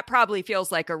 That probably feels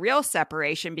like a real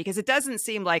separation because it doesn't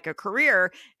seem like a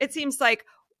career. It seems like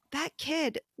that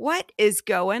kid, what is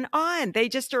going on? They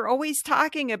just are always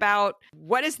talking about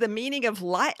what is the meaning of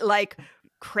life, like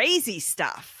crazy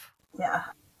stuff. Yeah.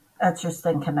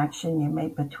 Interesting connection you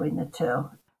made between the two.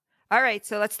 All right,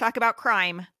 so let's talk about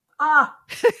crime.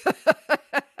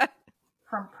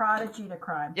 From prodigy to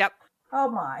crime. Yep. Oh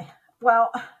my.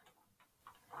 Well,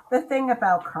 the thing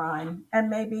about crime, and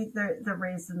maybe the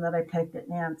reason that I picked it,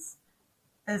 Nance,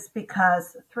 is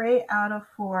because 3 out of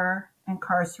 4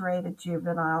 incarcerated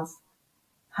juveniles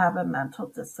have a mental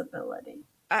disability.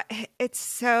 It's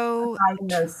so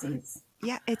diagnoses.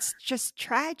 Yeah, it's just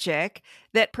tragic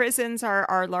that prisons are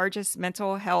our largest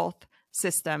mental health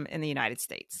system in the United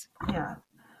States. Yeah.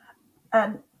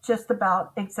 And just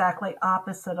about exactly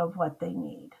opposite of what they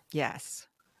need. Yes.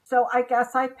 So I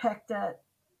guess I picked it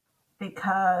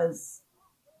because,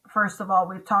 first of all,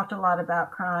 we've talked a lot about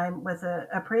crime with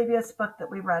a previous book that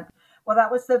we read. Well,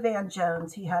 that was the Van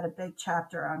Jones. He had a big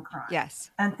chapter on crime. Yes.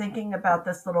 And thinking about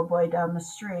this little boy down the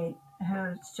street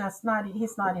who's just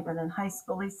he's not even in high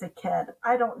school. He's a kid.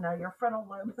 I don't know. Your frontal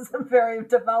lobe isn't very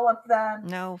developed then.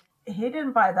 No. He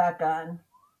didn't buy that gun.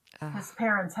 His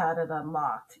parents had it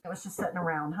unlocked. It was just sitting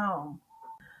around home.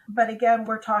 But again,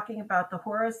 we're talking about the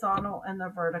horizontal and the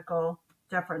vertical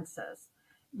differences.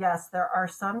 Yes, there are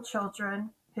some children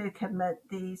who commit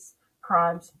these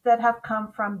crimes that have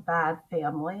come from bad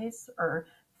families or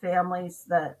families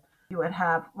that you would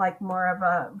have like more of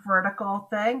a vertical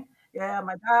thing. Yeah,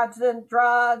 my dad's in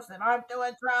drugs and I'm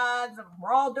doing drugs and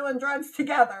we're all doing drugs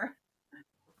together.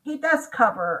 He does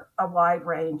cover a wide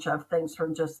range of things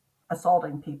from just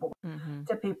assaulting people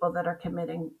to people that are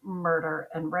committing murder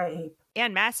and rape.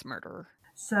 And mass murder.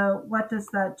 So what does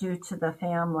that do to the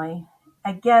family?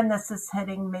 Again, this is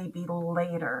hitting maybe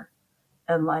later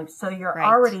in life. So you're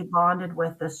already bonded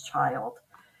with this child.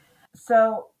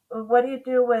 So what do you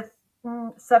do with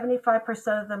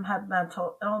 75% of them have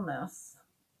mental illness?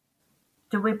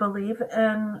 Do we believe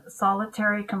in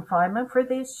solitary confinement for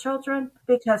these children?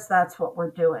 Because that's what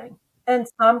we're doing. In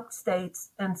some states,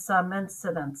 in some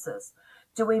incidences.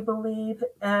 Do we believe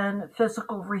in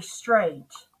physical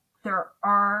restraint? There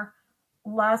are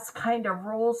less kind of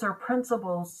rules or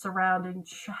principles surrounding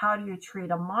how do you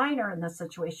treat a minor in this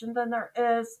situation than there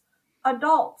is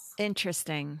adults.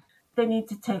 Interesting. They need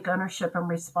to take ownership and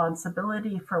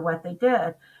responsibility for what they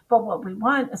did. But what we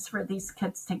want is for these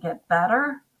kids to get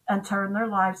better and turn their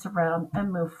lives around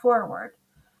and move forward.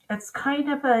 It's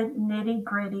kind of a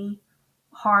nitty-gritty,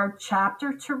 hard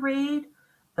chapter to read.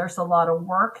 There's a lot of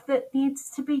work that needs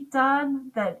to be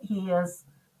done that he is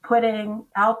putting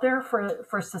out there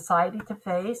for society to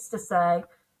face, to say,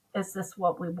 is this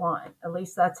what we want? At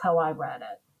least that's how I read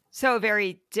it. So a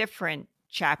very different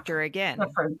chapter again.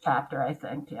 Different chapter, I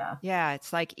think, yeah. Yeah,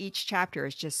 it's like each chapter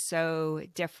is just so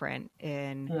different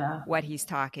in what he's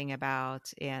talking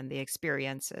about and the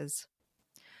experiences.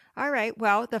 All right.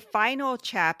 Well, the final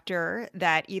chapter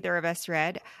that either of us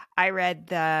read, I read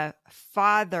the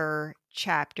father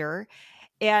chapter.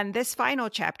 And this final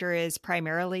chapter is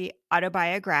primarily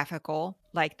autobiographical,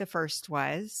 like the first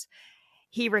was.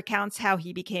 He recounts how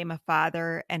he became a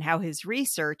father and how his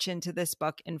research into this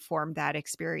book informed that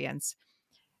experience.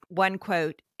 One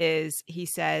quote is, he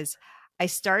says, "I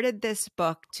started this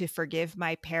book to forgive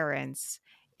my parents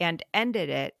and ended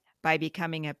it by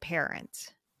becoming a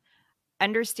parent.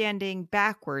 Understanding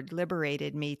backward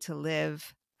liberated me to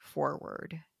live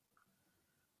forward."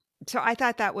 So I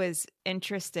thought that was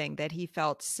interesting that he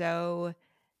felt so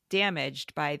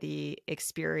damaged by the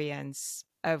experience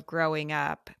of growing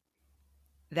up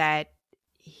that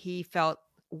he felt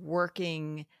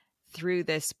working through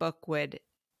this book would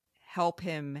help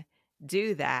him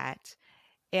do that.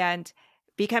 And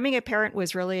becoming a parent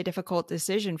was really a difficult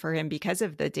decision for him because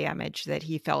of the damage that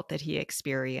he felt that he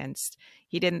experienced.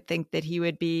 He didn't think that he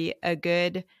would be a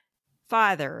good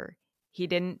father. He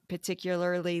didn't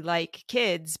particularly like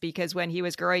kids because when he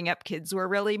was growing up, kids were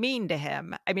really mean to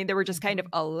him. I mean, there were just kind of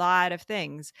a lot of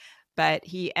things, but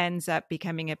he ends up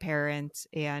becoming a parent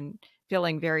and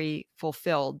feeling very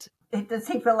fulfilled. Does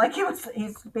he feel like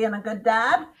he's being a good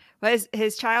dad? Well,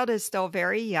 his child is still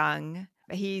very young.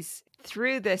 He's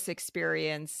through this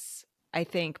experience, I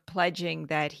think, pledging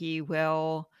that he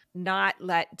will not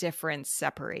let difference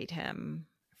separate him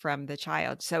from the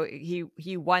child. So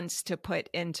he wants to put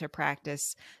into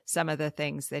practice some of the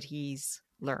things that he's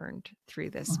learned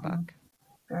through this book.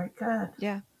 Very good.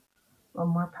 Yeah. Well,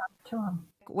 more power to him.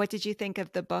 What did you think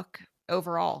of the book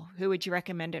overall? Who would you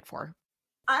recommend it for?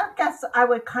 I guess I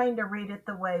would kind of read it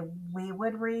the way we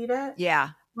would read it. Yeah.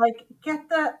 Like, get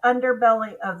the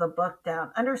underbelly of the book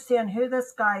down. Understand who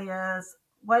this guy is,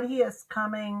 what he is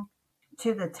coming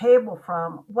to the table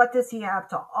from, what does he have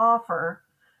to offer,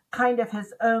 kind of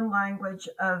his own language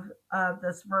of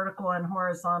this vertical and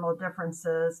horizontal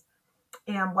differences,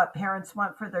 and what parents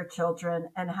want for their children,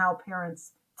 and how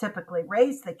parents typically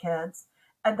raise the kids.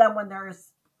 And then when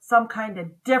there's some kind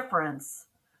of difference,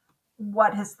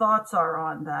 what his thoughts are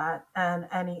on that, and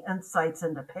any insights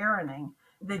into parenting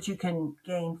that you can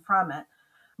gain from it.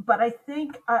 But I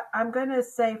think I'm going to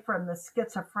say, from the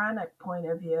schizophrenic point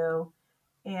of view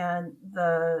and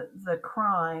the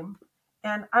crime,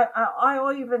 and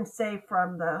I'll even say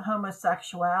from the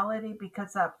homosexuality,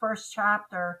 because that first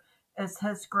chapter is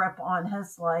his grip on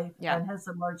his life and his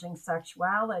emerging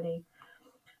sexuality,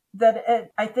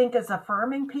 that I think is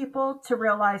affirming people to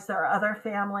realize there are other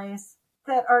families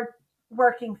that are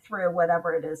working through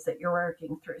whatever it is that you're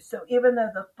working through. So even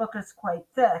though the book is quite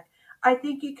thick, I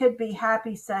think you could be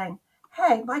happy saying,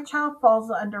 hey, my child falls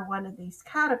under one of these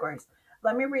categories.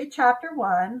 Let me read chapter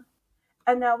 1,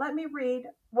 and now let me read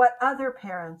what other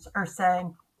parents are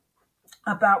saying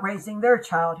about raising their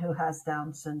child who has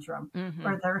Down syndrome,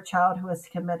 or their child who has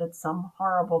committed some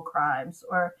horrible crimes,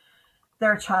 or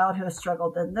their child who has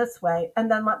struggled in this way.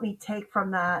 And then let me take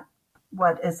from that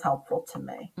what is helpful to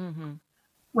me.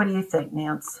 What do you think,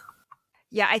 Nance?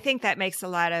 Yeah, I think that makes a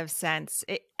lot of sense.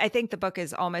 I think the book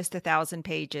is almost 1,000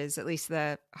 pages, at least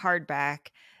the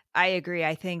hardback. I agree.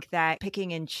 I think that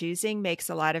picking and choosing makes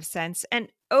a lot of sense. And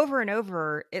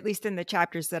over, at least in the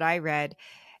chapters that I read,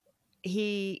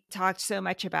 he talked so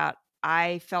much about,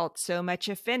 I felt so much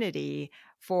affinity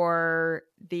for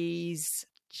these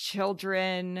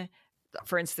children,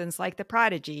 for instance, like the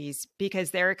prodigies,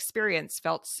 because their experience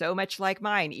felt so much like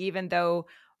mine, even though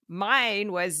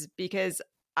mine was because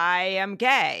I am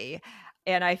gay.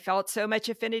 And I felt so much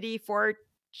affinity for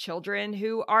children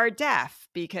who are deaf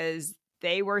because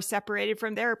they were separated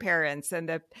from their parents, and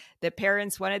the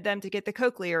parents wanted them to get the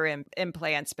cochlear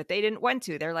implants, but they didn't want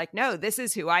to. They're like, no, this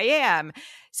is who I am.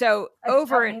 So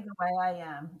over and the way I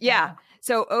am. Yeah.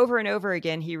 So over and over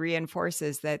again, he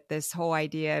reinforces that this whole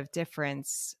idea of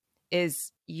difference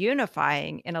is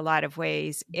unifying in a lot of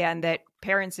ways, and that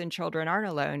parents and children aren't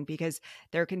alone, because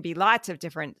there can be lots of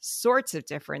different sorts of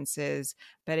differences.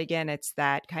 But again, it's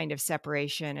that kind of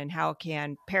separation, and how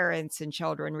can parents and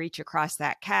children reach across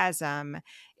that chasm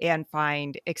and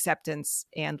find acceptance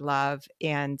and love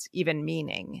and even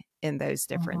meaning in those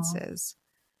differences.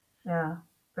 Yeah,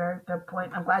 very good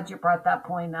point. I'm glad you brought that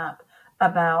point up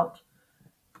about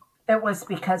it was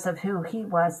because of who he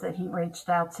was that he reached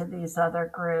out to these other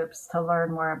groups to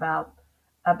learn more about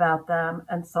them,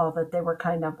 and saw that they were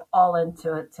kind of all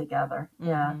into it together.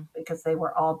 Yeah, because they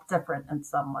were all different in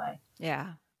some way.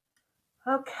 Yeah.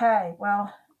 Okay,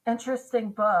 well,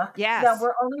 interesting book. Yes. Yeah,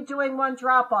 we're only doing one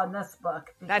drop on this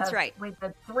book. That's right. We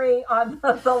did 3 on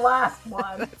the last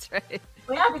one. That's right.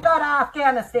 We had to go to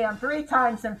Afghanistan 3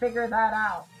 times and figure that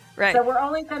out. Right. So we're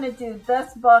only going to do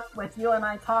this book with you and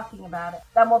I talking about it.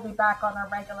 Then we'll be back on our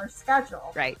regular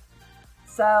schedule. Right.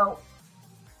 So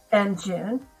in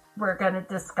June, we're going to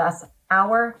discuss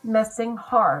Our Missing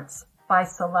Hearts by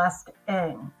Celeste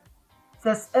Ng.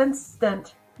 This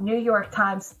instant New York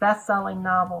Times best-selling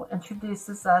novel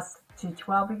introduces us to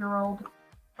 12-year-old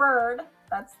Bird,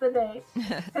 that's the name,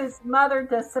 whose mother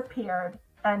disappeared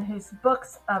and whose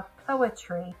books of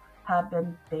poetry have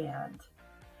been banned.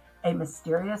 A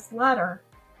mysterious letter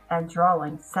and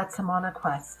drawing sets him on a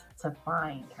quest to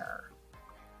find her.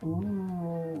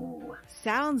 Ooh.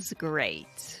 Sounds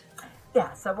great.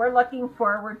 Yeah, so we're looking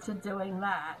forward to doing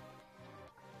that.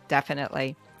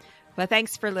 Definitely. Well,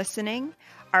 thanks for listening.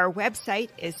 Our website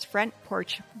is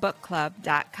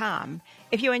frontporchbookclub.com.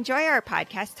 If you enjoy our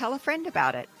podcast, tell a friend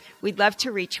about it. We'd love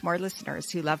to reach more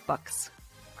listeners who love books.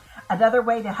 Another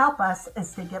way to help us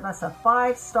is to give us a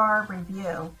 5-star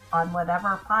review on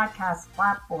whatever podcast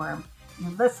platform you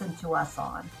listen to us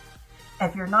on.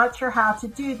 If you're not sure how to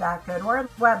do that, go to our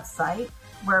website,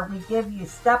 where we give you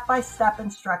step-by-step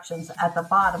instructions at the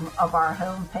bottom of our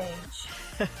homepage.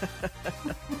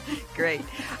 Great.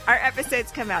 Our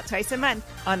episodes come out twice a month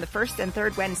on the first and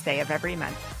third Wednesday of every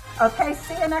month. Okay,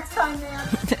 see you next time, man.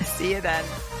 See you then.